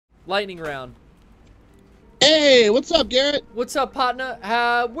Lightning round. Hey, what's up, Garrett? What's up, partner?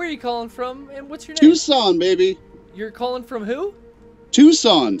 Where are you calling from, and what's your name? Tucson, baby. You're calling from who?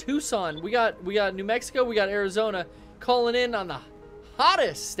 Tucson. Tucson. We got New Mexico. We got Arizona. Calling in on the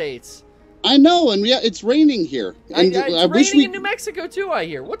hottest states. I know, and yeah, it's raining here. And it's raining in New Mexico too. I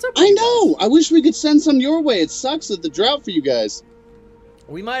hear. What's up? I know. I wish we could send some your way. It sucks at the drought for you guys.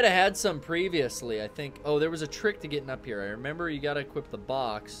 We might have had some previously. I think. Oh, there was a trick to getting up here. I remember you got to equip the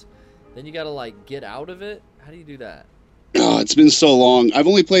box, then you got to like get out of it. How do you do that? Oh, it's been so long. I've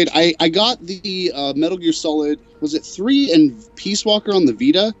only played. I got the Metal Gear Solid. Was it 3 and Peace Walker on the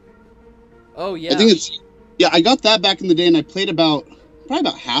Vita? Oh yeah. I think it's. Yeah, I got that back in the day, and I played probably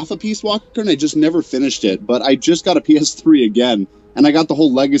about half a Peace Walker, and I just never finished it. But I just got a PS3 again, and I got the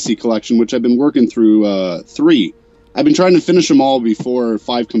whole Legacy collection, which I've been working through 3. I've been trying to finish them all before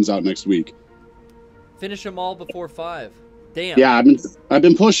 5 comes out next week. Finish them all before 5. Damn. Yeah, I've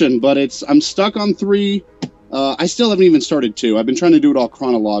been pushing, but I'm stuck on 3. I still haven't even started 2. I've been trying to do it all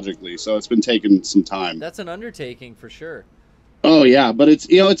chronologically, so it's been taking some time. That's an undertaking for sure. Oh yeah, but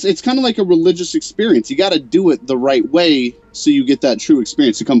it's kind of like a religious experience. You got to do it the right way so you get that true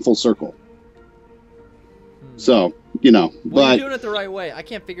experience to come full circle. So, Well, but you're doing it the right way. I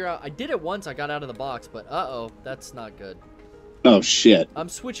can't figure out. I did it once. I got out of the box, but that's not good. Oh shit. I'm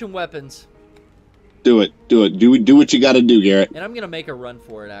switching weapons. Do it. Do what you got to do, Garrett. And I'm gonna make a run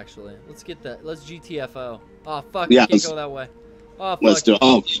for it. Actually, let's get that. Let's GTFO. Oh fuck! Yeah, I can't go that way. Oh fuck! Let's do it.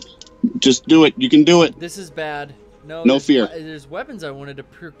 Oh, just do it. You can do it. This is bad. No fear. There's weapons I wanted to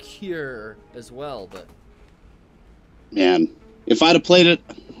procure as well, but man, if I'd have played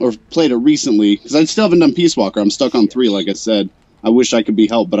it recently, because I still haven't done Peace Walker. I'm stuck on 3, like I said. I wish I could be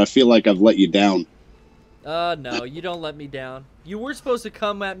helped, but I feel like I've let you down. No, you don't let me down. You were supposed to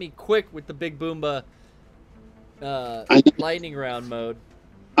come at me quick with the Big Boomba lightning round mode.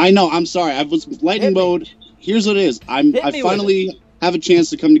 I know. I'm sorry. I was lightning mode. Here's what it is. I finally have a chance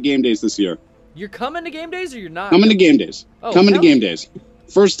to come to GameDays this year. You're coming to GameDays, or you're not? Coming to GameDays. Oh, coming to GameDays.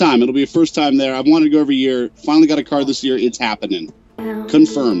 First time. It'll be a first time there. I've wanted to go every year. Finally got a car this year. It's happening.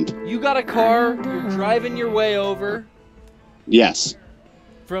 Confirmed. You got a car. You're driving your way over. Yes.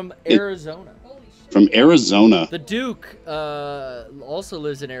 From Arizona. From Arizona. The Duke also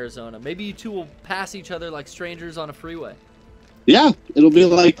lives in Arizona. Maybe you two will pass each other like strangers on a freeway. Yeah, it'll be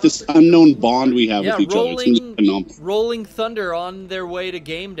like this unknown bond we have with each other. Rolling thunder on their way to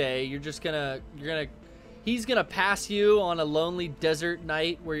game day. He's gonna pass you on a lonely desert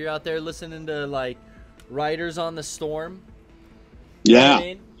night where you're out there listening to like Riders on the Storm. Yeah, you know what I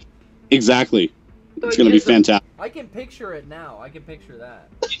mean? Exactly. It's gonna be fantastic. I can picture it now. I can picture that.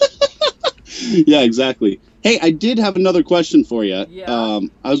 Yeah, exactly. Hey, I did have another question for you. Yeah.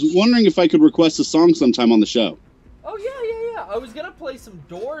 I was wondering if I could request a song sometime on the show. Oh, yeah. I was going to play some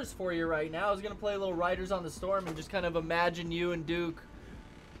Doors for you right now. I was going to play a little Riders on the Storm and just kind of imagine you and Duke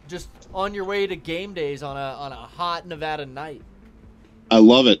just on your way to game days on a hot Nevada night. I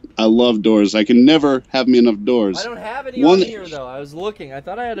love it. I love Doors. I can never have me enough Doors. I don't have any on here, though. I was looking. I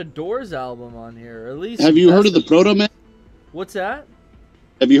thought I had a Doors album on here. Or at least. Have you heard of the Protomen? What's that?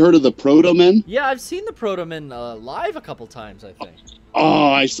 Have you heard of the Protomen? Yeah, I've seen the Protomen live a couple times, I think.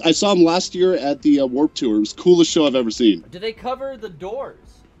 Oh, I saw them last year at the Warped Tour. It was the coolest show I've ever seen. Did they cover the Doors?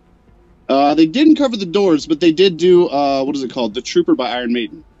 They didn't cover the Doors, but they did do, what is it called? The Trooper by Iron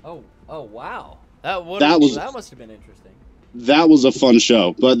Maiden. Oh, wow. That must have been interesting. That was a fun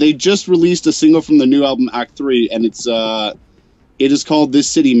show. But they just released a single from the new album, Act 3, and it is called This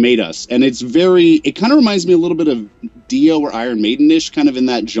City Made Us. And it kind of reminds me a little bit of Dio or Iron Maiden-ish, kind of in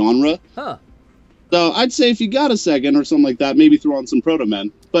that genre. Huh. So I'd say if you got a second or something like that, maybe throw on some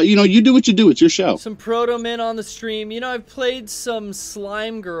Protomen. But, you do what you do. It's your show. Some Protomen on the stream. I've played some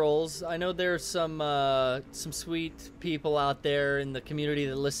Slime Girls. I know there's some sweet people out there in the community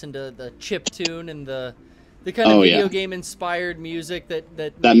that listen to the chiptune and the kind of video game-inspired music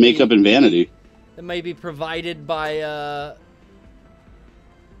that Makeup and Vanity. That may be provided by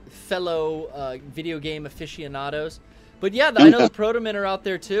fellow video game aficionados. But yeah, I know the Protomen are out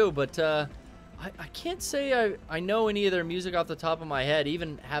there too, but I can't say I know any of their music off the top of my head,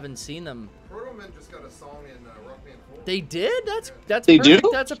 even haven't seen them. Protomen just got a song in Rock Band 4. They did? That's they perfect. Do?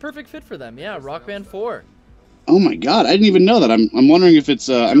 That's a perfect fit for them. Yeah, Rock Band 4. Oh my God, I didn't even know that. I'm wondering if it's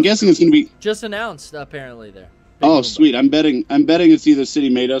I'm guessing it's gonna be just announced apparently there. Oh sweet. I'm betting it's either City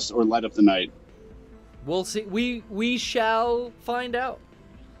Made Us or Light Up the Night. We'll see. We shall find out.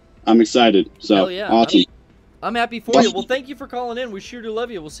 I'm excited. So hell yeah. awesome. I'm happy for you. Well, thank you for calling in. We sure do love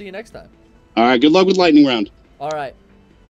you. We'll see you next time. All right, good luck with Lightning Round. All right.